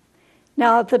cosmetics.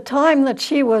 Now, at the time that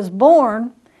she was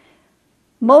born,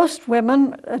 most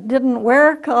women didn't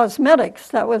wear cosmetics.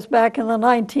 That was back in the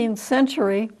 19th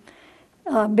century.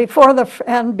 Before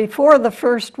the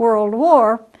First World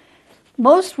War,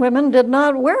 most women did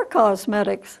not wear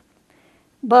cosmetics.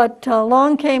 But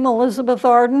along came Elizabeth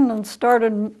Arden and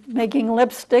started making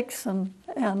lipsticks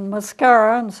and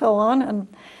mascara and so on.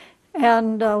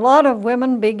 And a lot of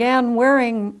women began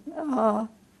wearing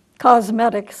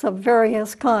cosmetics of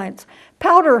various kinds.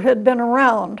 Powder had been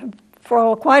around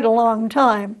for quite a long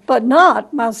time, but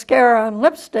not mascara and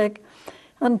lipstick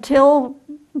until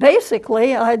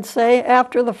basically, I'd say,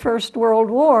 after the First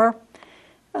World War.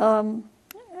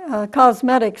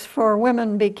 Cosmetics for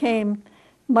women became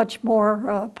much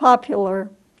more popular.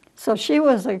 So she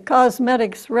was a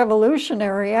cosmetics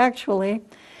revolutionary, actually,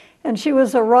 and she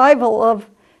was a rival of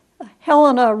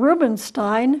Helena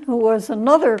Rubinstein, who was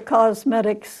another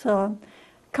cosmetics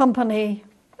company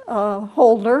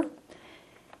holder.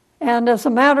 And as a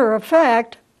matter of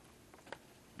fact,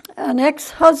 an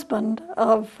ex-husband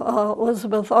of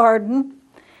Elizabeth Arden,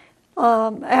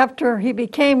 after he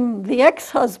became the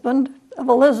ex-husband of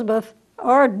Elizabeth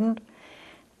Arden,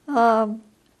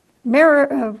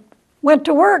 went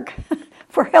to work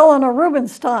for Helena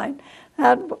Rubinstein.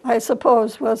 That, I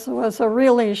suppose, was a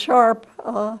really sharp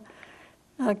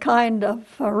kind of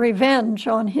revenge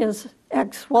on his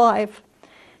ex-wife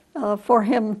for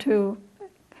him to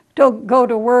go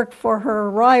to work for her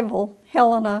rival,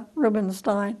 Helena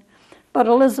Rubinstein. But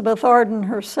Elizabeth Arden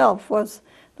herself was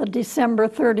the December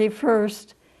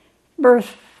 31st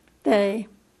birthday.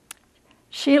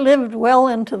 She lived well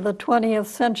into the 20th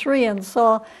century and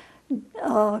saw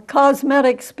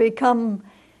cosmetics become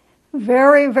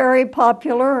very, very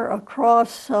popular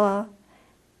across,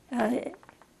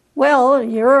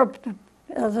 Europe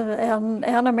and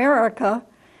America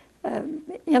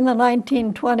in the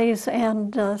 1920s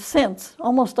and since,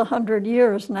 almost 100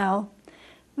 years now,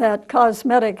 that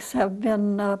cosmetics have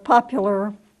been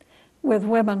popular with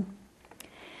women.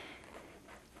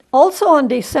 Also on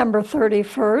December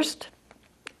 31st,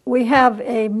 we have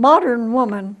a modern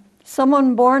woman,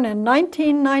 someone born in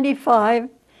 1995.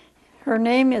 Her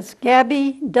name is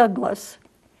Gabby Douglas.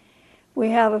 We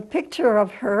have a picture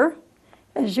of her.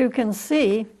 As you can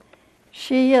see,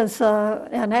 she is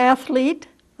an athlete,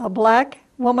 a black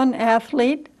woman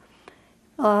athlete,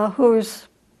 who's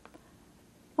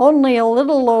only a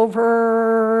little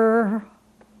over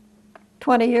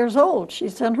 20 years old.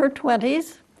 She's in her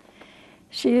 20s.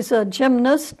 She's a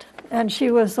gymnast, and she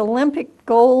was Olympic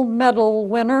gold medal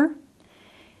winner.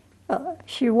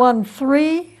 She won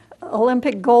 3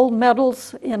 Olympic gold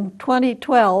medals in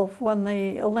 2012 when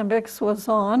the Olympics was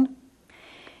on.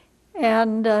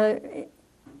 And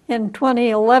in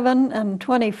 2011 and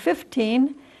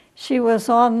 2015, she was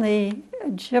on the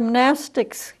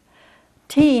gymnastics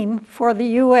team for the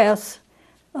U.S.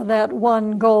 that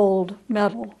won gold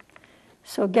medal.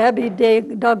 So Gabby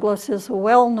Douglas is a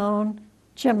well-known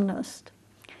gymnast.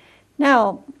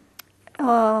 Now,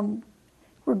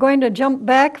 we're going to jump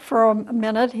back for a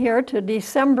minute here to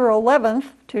December 11th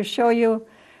to show you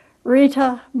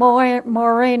Rita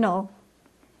Moreno.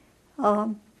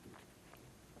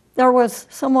 There was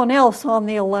someone else on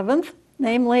the 11th,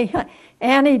 namely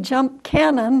Annie Jump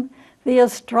Cannon, the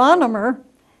astronomer,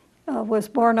 was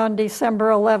born on December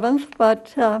 11th,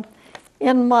 but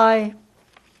in my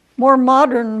more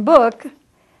modern book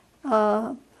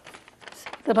that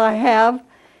I have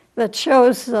that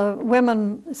shows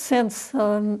women since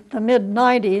the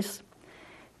mid-90s,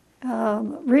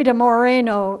 Rita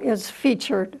Moreno is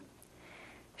featured.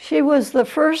 She was the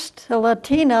first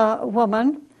Latina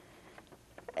woman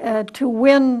to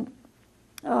win,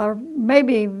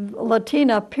 maybe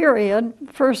Latina period,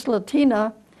 first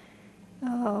Latina.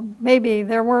 Maybe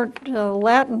there weren't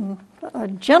Latin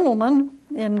gentlemen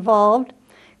involved,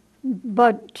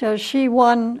 but she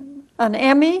won an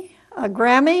Emmy, a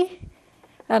Grammy,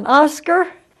 an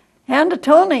Oscar, and a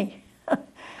Tony.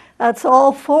 That's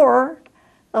all 4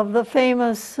 of the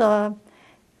famous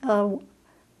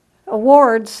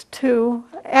awards to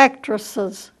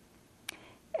actresses.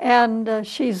 And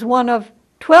she's one of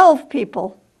 12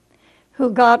 people who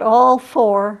got all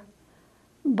 4,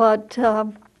 but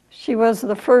she was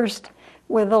the first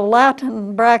with a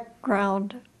Latin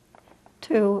background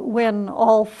to win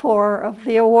all 4 of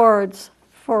the awards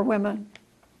for women,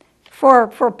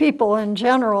 for people in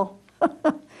general.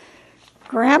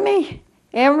 Grammy,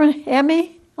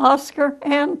 Emmy, Oscar,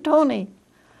 and Tony.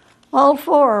 All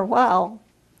 4, wow.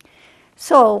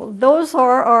 So those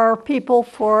are our people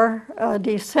for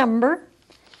December,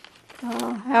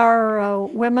 our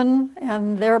women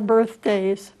and their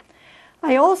birthdays.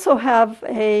 I also have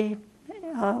a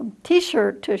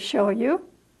t-shirt to show you.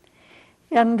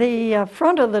 And the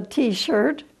front of the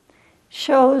t-shirt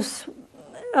shows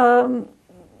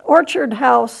Orchard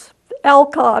House,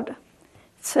 Alcott, it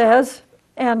says,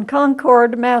 and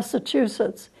Concord,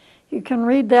 Massachusetts. You can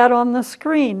read that on the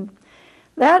screen.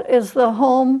 That is the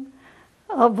home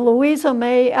of Louisa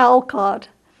May Alcott,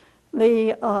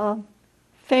 the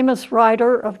famous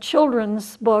writer of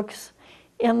children's books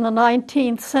in the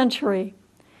 19th century.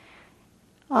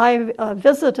 I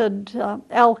visited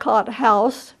Alcott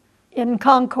House in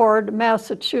Concord,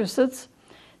 Massachusetts,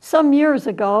 some years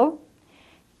ago,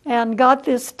 and got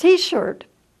this t-shirt.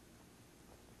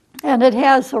 And it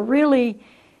has a really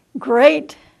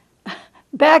great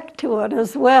back to it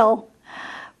as well,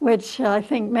 which I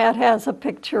think Matt has a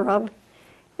picture of.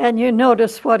 And you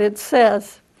notice what it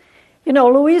says. You know,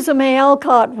 Louisa May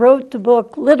Alcott wrote the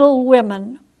book Little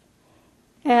Women,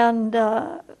 and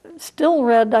still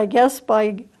read, I guess,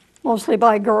 mostly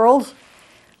by girls.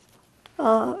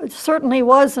 It certainly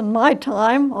was in my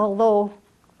time, although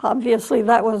obviously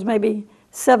that was maybe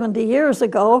 70 years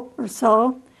ago or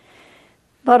so.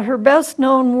 But her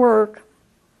best-known work,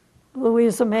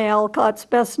 Louisa May Alcott's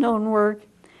best-known work,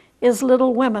 is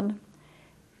Little Women.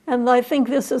 And I think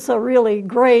this is a really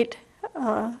great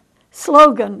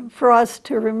slogan for us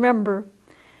to remember.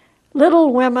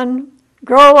 Little women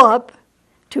grow up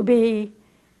to be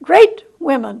great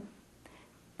women.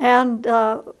 And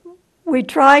we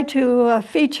try to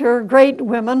feature great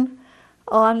women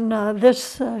on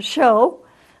this show.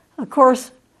 Of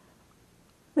course,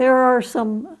 there are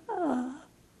some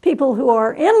people who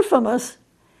are infamous,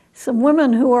 some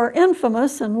women who are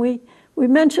infamous, and we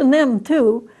mention them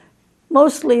too.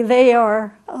 Mostly they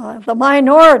are the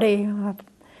minority,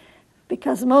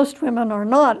 because most women are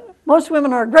not. Most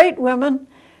women are great women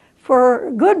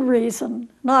for good reason,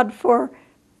 not for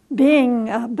being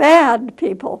bad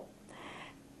people.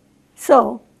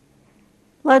 So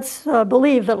let's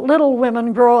believe that little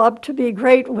women grow up to be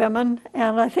great women,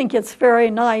 and I think it's very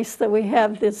nice that we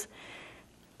have this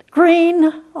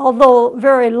green, although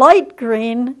very light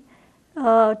green,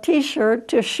 t-shirt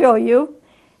to show you,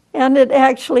 and it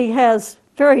actually has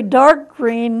very dark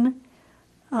green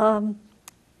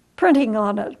printing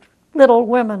on it. Little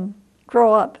women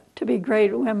grow up to be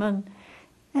great women,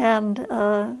 and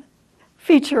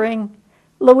featuring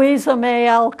Louisa May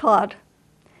Alcott.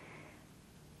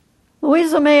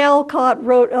 Louisa May Alcott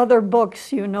wrote other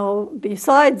books, you know,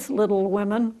 besides Little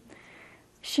Women.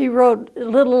 She wrote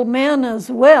Little Men as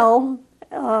well,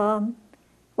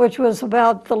 which was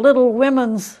about the Little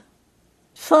Women's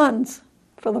sons,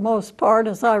 for the most part,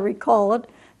 as I recall it.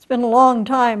 It's been a long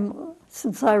time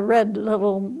since I read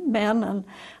Little Men, and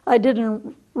I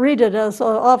didn't read it as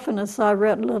often as I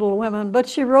read Little Women, but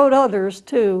she wrote others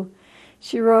too.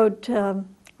 She wrote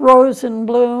Rose in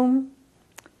Bloom.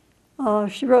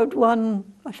 She wrote one,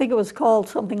 I think it was called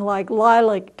something like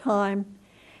Lilac Time.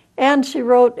 And she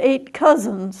wrote Eight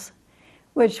Cousins,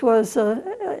 which was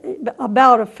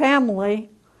about a family.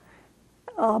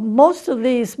 Most of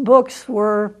these books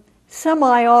were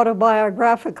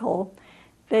semi-autobiographical.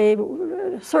 They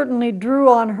certainly drew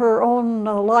on her own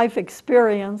life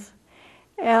experience.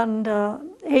 And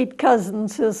Eight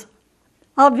Cousins is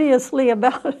obviously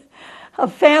about a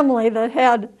family that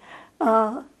had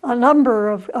a number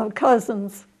of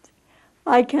cousins.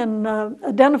 I can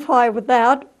identify with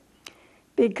that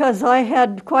because I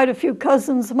had quite a few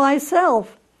cousins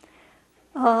myself.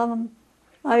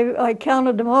 I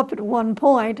counted them up at one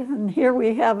point, and here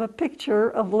we have a picture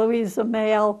of Louisa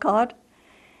May Alcott,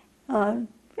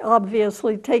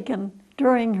 obviously taken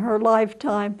during her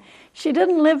lifetime. She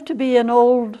didn't live to be an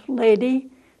old lady.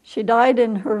 She died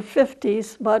in her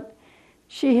 50s, but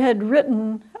she had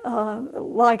written,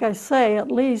 like I say,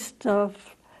 at least 4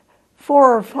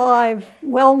 or 5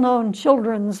 well-known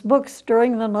children's books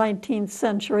during the 19th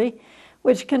century,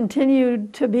 which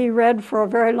continued to be read for a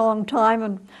very long time,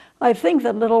 and I think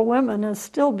that Little Women is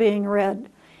still being read.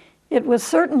 It was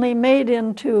certainly made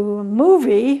into a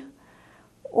movie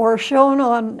or shown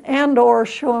on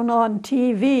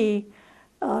TV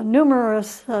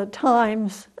numerous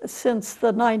times since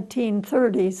the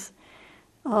 1930s,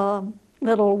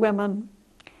 Little Women.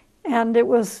 And it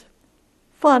was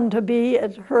fun to be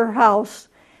at her house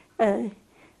in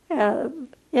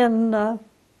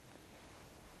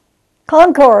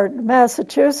Concord,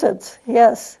 Massachusetts,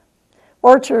 yes,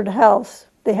 Orchard House,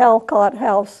 the Alcott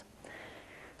House.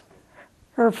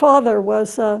 Her father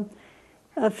was a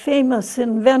famous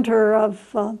inventor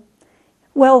of,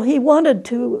 he wanted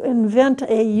to invent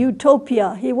a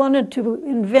utopia. He wanted to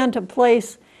invent a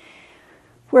place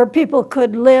where people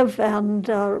could live and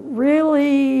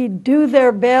really do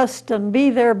their best and be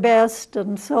their best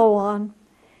and so on.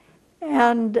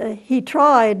 And he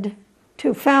tried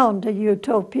to found a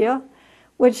utopia,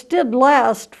 which did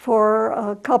last for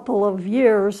a couple of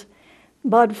years.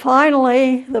 But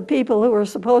finally, the people who were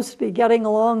supposed to be getting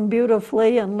along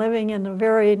beautifully and living in a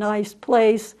very nice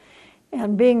place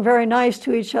and being very nice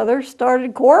to each other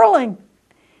started quarreling.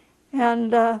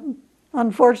 And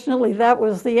unfortunately, that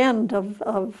was the end of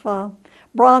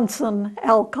Bronson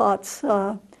Alcott's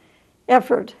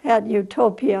effort at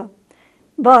utopia.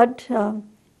 But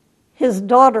his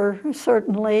daughter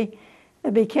certainly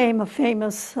became a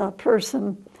famous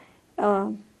person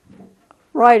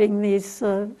writing these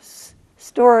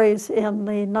stories in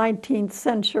the 19th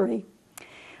century.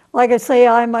 Like I say,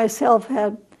 I myself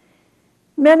had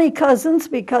many cousins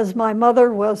because my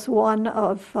mother was one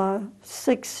of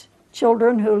 6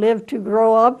 children who lived to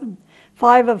grow up,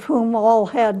 5 of whom all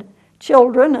had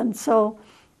children, and so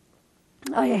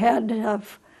I had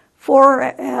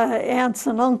 4 aunts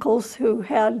and uncles who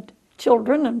had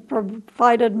children and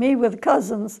provided me with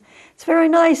cousins. It's very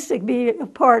nice to be a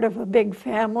part of a big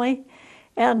family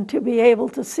and to be able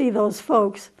to see those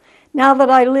folks. Now that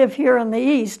I live here in the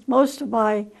East, most of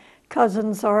my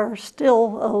cousins are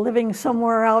still living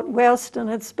somewhere out west, and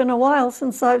it's been a while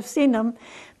since I've seen them.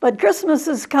 But Christmas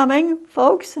is coming,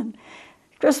 folks, and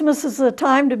Christmas is a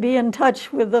time to be in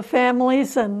touch with the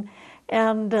families and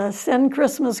send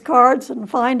Christmas cards and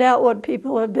find out what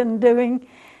people have been doing,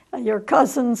 your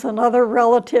cousins and other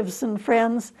relatives and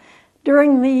friends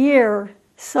during the year.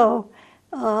 So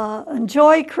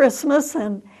enjoy Christmas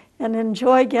and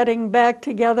enjoy getting back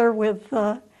together with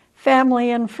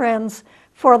family and friends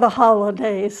for the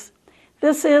holidays.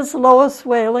 This is Lois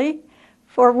Whaley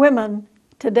for Women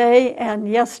Today and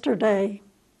Yesterday.